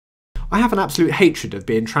I have an absolute hatred of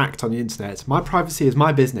being tracked on the internet. My privacy is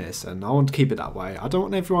my business and I want to keep it that way. I don't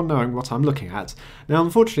want everyone knowing what I'm looking at. Now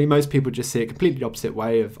unfortunately most people just see it completely the opposite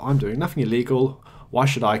way of I'm doing nothing illegal, why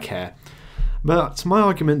should I care? But my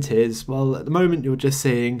argument is, well, at the moment you're just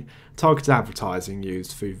seeing targeted advertising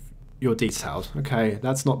used for your details. Okay,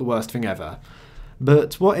 that's not the worst thing ever.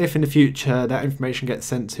 But what if in the future that information gets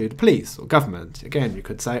sent to the police or government? Again, you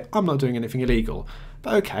could say, I'm not doing anything illegal.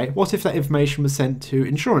 But okay, what if that information was sent to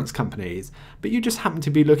insurance companies, but you just happen to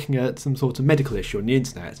be looking at some sort of medical issue on the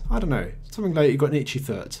internet? I don't know, something like you've got an itchy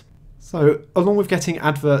foot. So, along with getting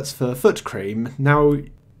adverts for foot cream, now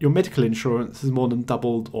your medical insurance has more than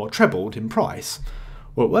doubled or trebled in price.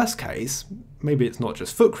 Or worst case, maybe it's not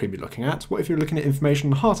just foot cream you're looking at, what if you're looking at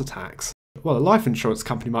information on heart attacks? Well, a life insurance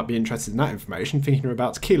company might be interested in that information, thinking you're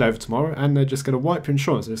about to keel over tomorrow, and they're just going to wipe your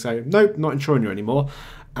insurance and say, nope, not insuring you anymore.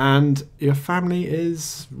 And your family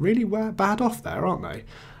is really bad off there, aren't they?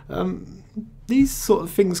 These sort of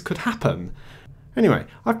things could happen. Anyway,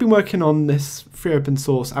 I've been working on this free open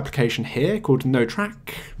source application here called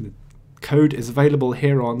NoTrack. The code is available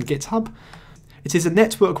here on GitHub. It is a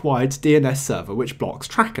network-wide DNS server which blocks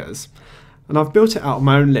trackers. And I've built it out on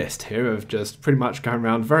my own list here of just pretty much going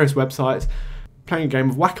around various websites, playing a game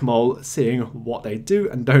of whack-a-mole, seeing what they do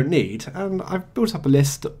and don't need. And I've built up a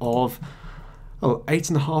list of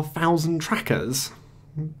 8,500 trackers.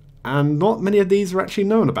 And not many of these are actually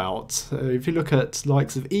known about. If you look at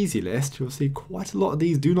likes of EasyList, you'll see quite a lot of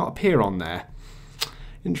these do not appear on there.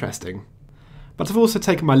 Interesting. But I've also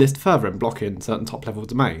taken my list further and blocking certain top-level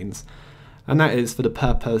domains. And that is for the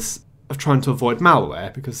purpose of trying to avoid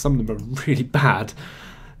malware, because some of them are really bad.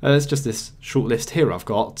 There's just this short list here I've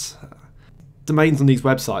got. Domains on these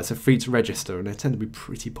websites are free to register and they tend to be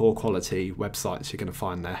pretty poor quality websites you're going to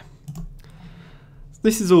find there.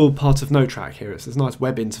 This is all part of NoTrack here. It's this nice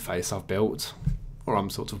web interface I've built, or I'm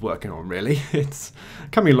sort of working on really. It's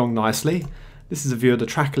coming along nicely. This is a view of the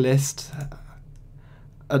tracker list.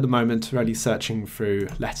 At the moment we're only searching through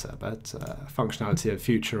letter, but functionality of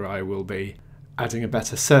future I will be adding a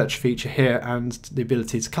better search feature here and the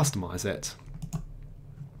ability to customize it.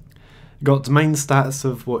 You've got domain stats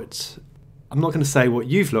of what, I'm not going to say what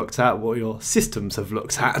you've looked at, what your systems have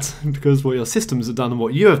looked at, because what your systems have done and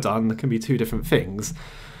what you have done can be two different things.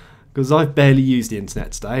 Because I've barely used the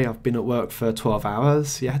internet today, I've been at work for 12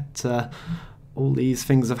 hours, yet all these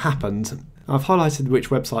things have happened. I've highlighted which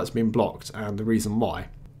websites have been blocked and the reason why.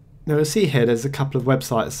 Now you'll see here there's a couple of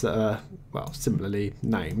websites that are, well, similarly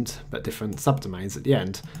named, but different subdomains at the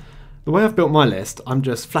end. The way I've built my list, I'm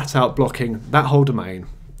just flat out blocking that whole domain.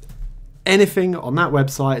 Anything on that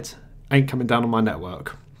website ain't coming down on my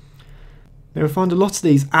network. Now you'll find a lot of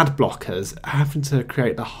these ad blockers having to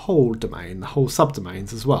create the whole domain, the whole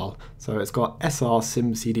subdomains as well. So it's got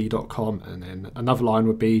srsimcd.com and then another line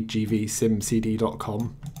would be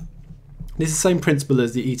gvsimcd.com. This is the same principle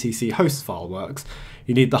as the etc host file works.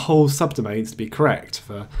 You need the whole subdomains to be correct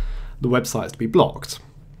for the websites to be blocked.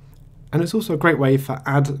 And it's also a great way for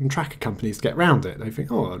ad and tracker companies to get around it. They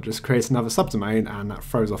think, oh, I'll just create another subdomain and that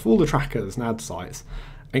throws off all the trackers and ad sites.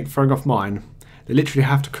 Ain't throwing off mine. They literally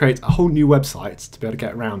have to create a whole new website to be able to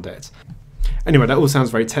get around it. Anyway, that all sounds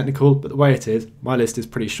very technical, but the way it is, my list is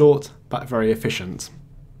pretty short, but very efficient.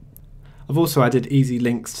 I've also added easy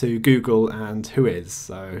links to Google and Whois,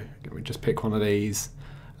 so let me just pick one of these.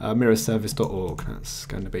 Mirrorservice.org, that's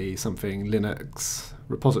going to be something Linux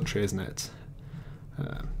repository, isn't it?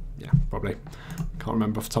 Yeah, probably. Can't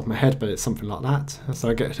remember off the top of my head, but it's something like that. So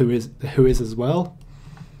I get Whois as well,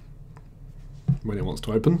 when it wants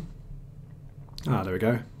to open. Ah, there we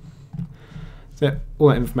go. So yeah, all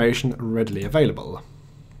that information readily available.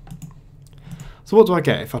 So what do I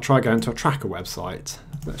get if I try going to a tracker website?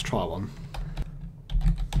 Let's try one.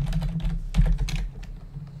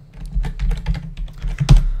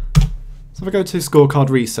 So if I go to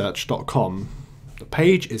scorecardresearch.com, the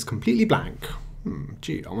page is completely blank.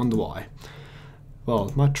 Gee, I wonder why.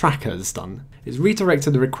 Well, my tracker's done is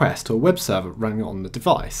redirected the request to a web server running on the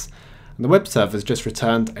device. And the web server has just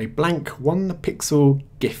returned a blank 1 pixel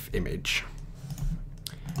GIF image.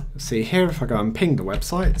 Let's see here if I go and ping the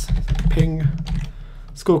website, ping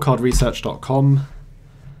scorecardresearch.com.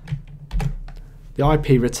 The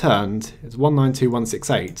IP returned is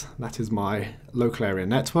 192.168, that is my local area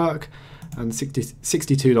network, and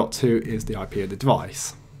 62.2 is the IP of the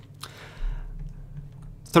device.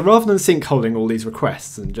 So rather than sync holding all these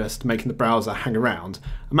requests and just making the browser hang around,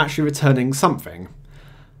 I'm actually returning something.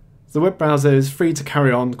 The web browser is free to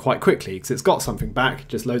carry on quite quickly because it's got something back,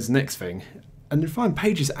 just loads the next thing. And you find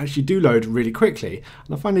pages actually do load really quickly,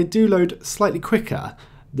 and I find they do load slightly quicker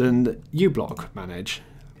than uBlock manage.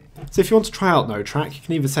 So if you want to try out NoTrack, you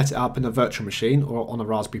can either set it up in a virtual machine or on a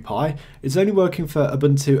Raspberry Pi. It's only working for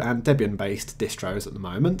Ubuntu and Debian based distros at the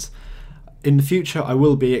moment. In the future I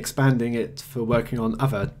will be expanding it for working on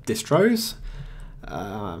other distros.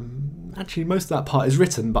 Actually most of that part is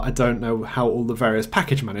written, but I don't know how all the various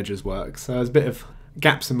package managers work, so there's a bit of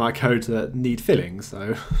gaps in my code that need filling,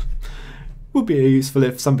 so would be useful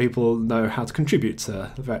if some people know how to contribute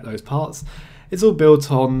to those parts. It's all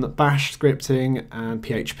built on Bash scripting and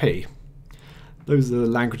PHP. Those are the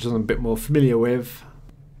languages I'm a bit more familiar with.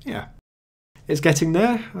 Yeah, it's getting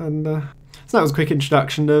there, and so that was a quick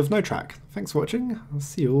introduction of NoTrack. Thanks for watching, I'll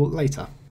see you all later.